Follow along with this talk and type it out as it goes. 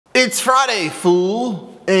It's Friday,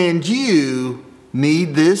 fool, and you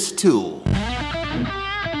need this tool.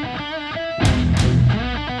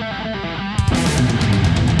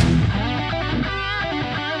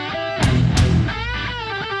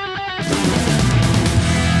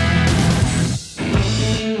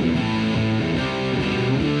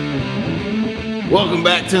 Welcome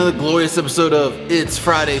back to another glorious episode of It's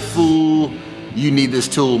Friday, fool. You need this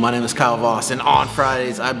tool. My name is Kyle Voss, and on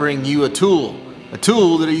Fridays I bring you a tool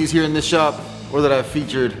that I use here in this shop or that I've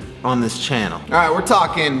featured on this channel. All right, we're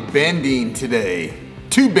talking bending today.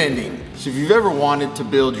 Tube bending. So if you've ever wanted to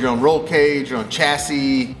build your own roll cage, your own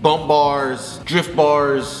chassis, bump bars, drift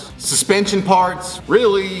bars, suspension parts,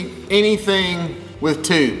 really anything with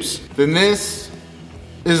tubes, then this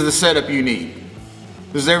is the setup you need.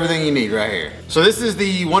 This is everything you need right here. So this is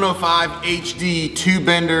the 105 HD tube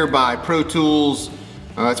bender by Pro Tools.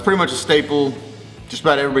 It's pretty much a staple. Just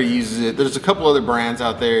about everybody uses it. There's a couple other brands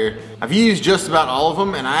out there. I've used just about all of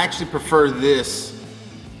them, and I actually prefer this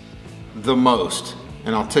the most,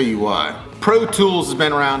 and I'll tell you why. Pro Tools has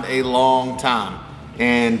been around a long time,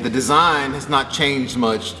 and the design has not changed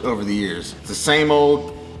much over the years. It's the same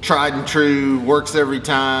old tried and true, works every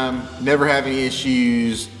time, never have any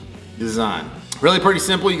issues design. Really pretty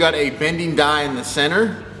simple. You got a bending die in the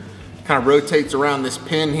center, kind of rotates around this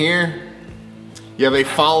pin here. You have a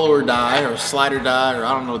follower die or slider die, or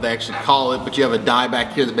I don't know what they actually call it, but you have a die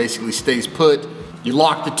back here that basically stays put. You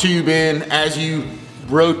lock the tube in. As you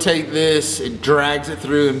rotate this, it drags it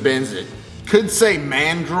through and bends it. Could say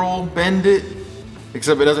mandrel bend it,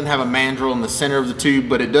 except it doesn't have a mandrel in the center of the tube,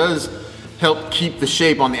 but it does help keep the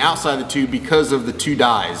shape on the outside of the tube because of the two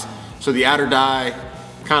dies. So the outer die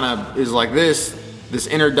kind of is like this. This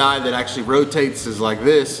inner die that actually rotates is like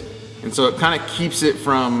this. And so it kind of keeps it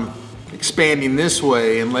from expanding this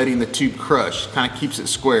way and letting the tube crush. Kind of keeps it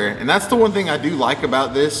square. And that's the one thing I do like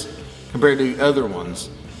about this compared to other ones.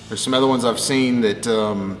 There's some other ones I've seen that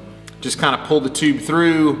just kind of pull the tube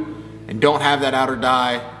through and don't have that outer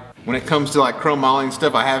die. When it comes to like chromoly and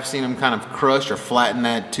stuff, I have seen them kind of crush or flatten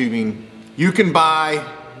that tubing. You can buy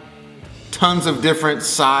tons of different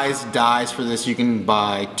size dies for this. You can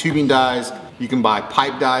buy tubing dies, you can buy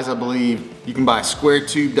pipe dies, I believe. You can buy square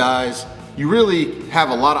tube dies. You really have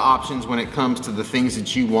a lot of options when it comes to the things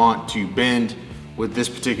that you want to bend with this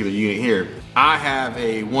particular unit here. I have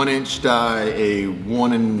a 1-inch die, a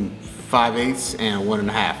 1 5/8, and a 1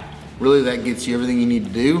 1/2. Really that gets you everything you need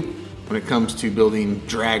to do when it comes to building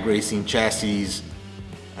drag racing chassis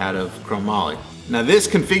out of chromoly. Now this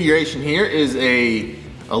configuration here is a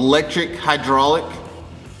electric hydraulic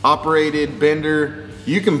operated bender.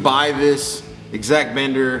 You can buy this exact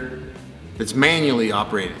bender that's manually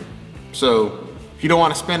operated. So if you don't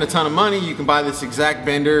want to spend a ton of money, you can buy this exact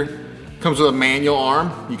bender. Comes with a manual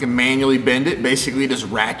arm. You can manually bend it. Basically it just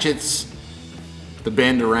ratchets the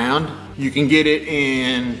bend around. You can get it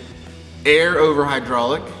in air over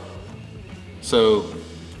hydraulic. So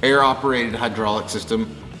air operated hydraulic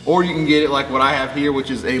system. Or you can get it like what I have here,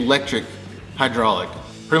 which is electric hydraulic.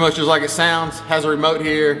 Pretty much just like it sounds. Has a remote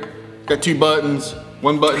here. Got two buttons.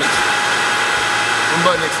 One button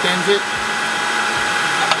extends it,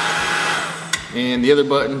 and the other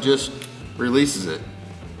button just releases it.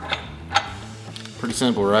 Pretty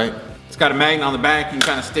simple, right? It's got a magnet on the back. You can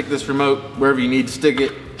kind of stick this remote wherever you need to stick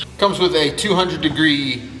it. Comes with a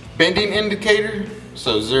 200-degree bending indicator,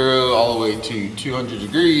 so 0 all the way to 200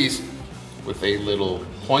 degrees with a little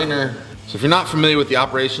pointer. So if you're not familiar with the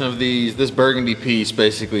operation of these, this burgundy piece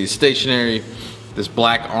basically is stationary. This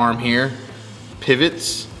black arm here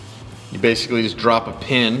pivots. You basically just drop a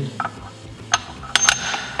pin,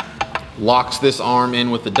 locks this arm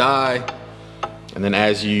in with the die, and then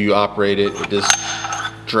as you operate it, it just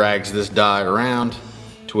drags this die around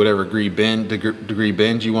to whatever degree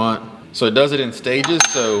bend you want. So it does it in stages,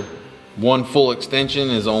 so one full extension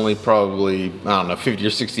is only probably, I don't know, 50 or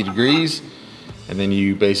 60 degrees. And then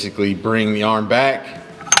you basically bring the arm back,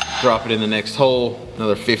 drop it in the next hole,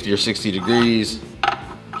 another 50 or 60 degrees,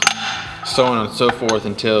 so on and so forth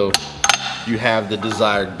until you have the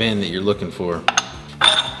desired bend that you're looking for.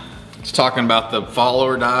 It's talking about the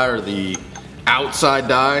follower die or the outside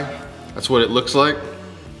die. That's what it looks like.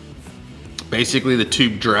 Basically the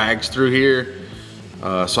tube drags through here.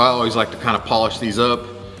 So I always like to kind of polish these up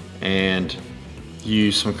and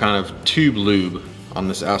use some kind of tube lube on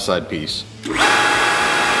this outside piece.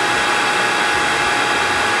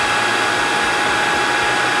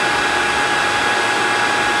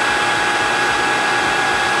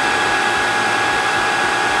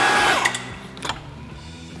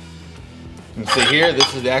 You can see here,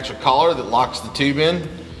 this is the actual collar that locks the tube in.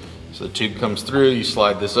 So the tube comes through, you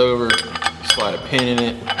slide this over, slide a pin in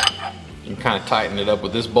it, You can kind of tighten it up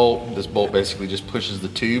with this bolt. This bolt basically just pushes the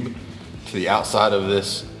tube to the outside of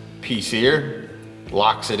this piece here,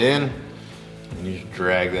 locks it in, and you just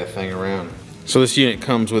drag that thing around. So this unit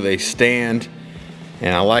comes with a stand,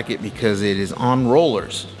 and I like it because it is on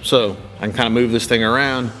rollers. So I can kind of move this thing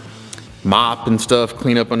around, mop and stuff,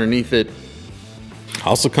 clean up underneath it.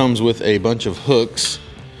 Also comes with a bunch of hooks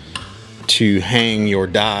to hang your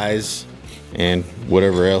dies and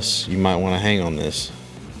whatever else you might want to hang on this.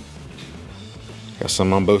 Got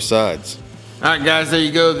some on both sides. All right, guys, there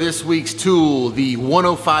you go. This week's tool, the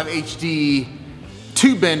 105 HD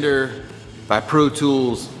tube bender by Pro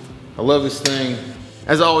Tools. I love this thing.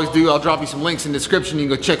 As I always do, I'll drop you some links in the description. You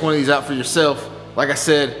can go check one of these out for yourself. Like I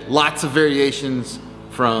said, lots of variations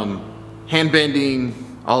from hand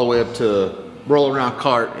bending all the way up to roll around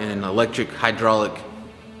cart and electric hydraulic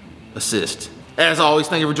assist. As always,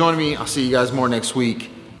 thank you for joining me. I'll see you guys more next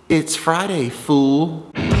week. It's Friday,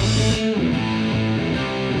 fool.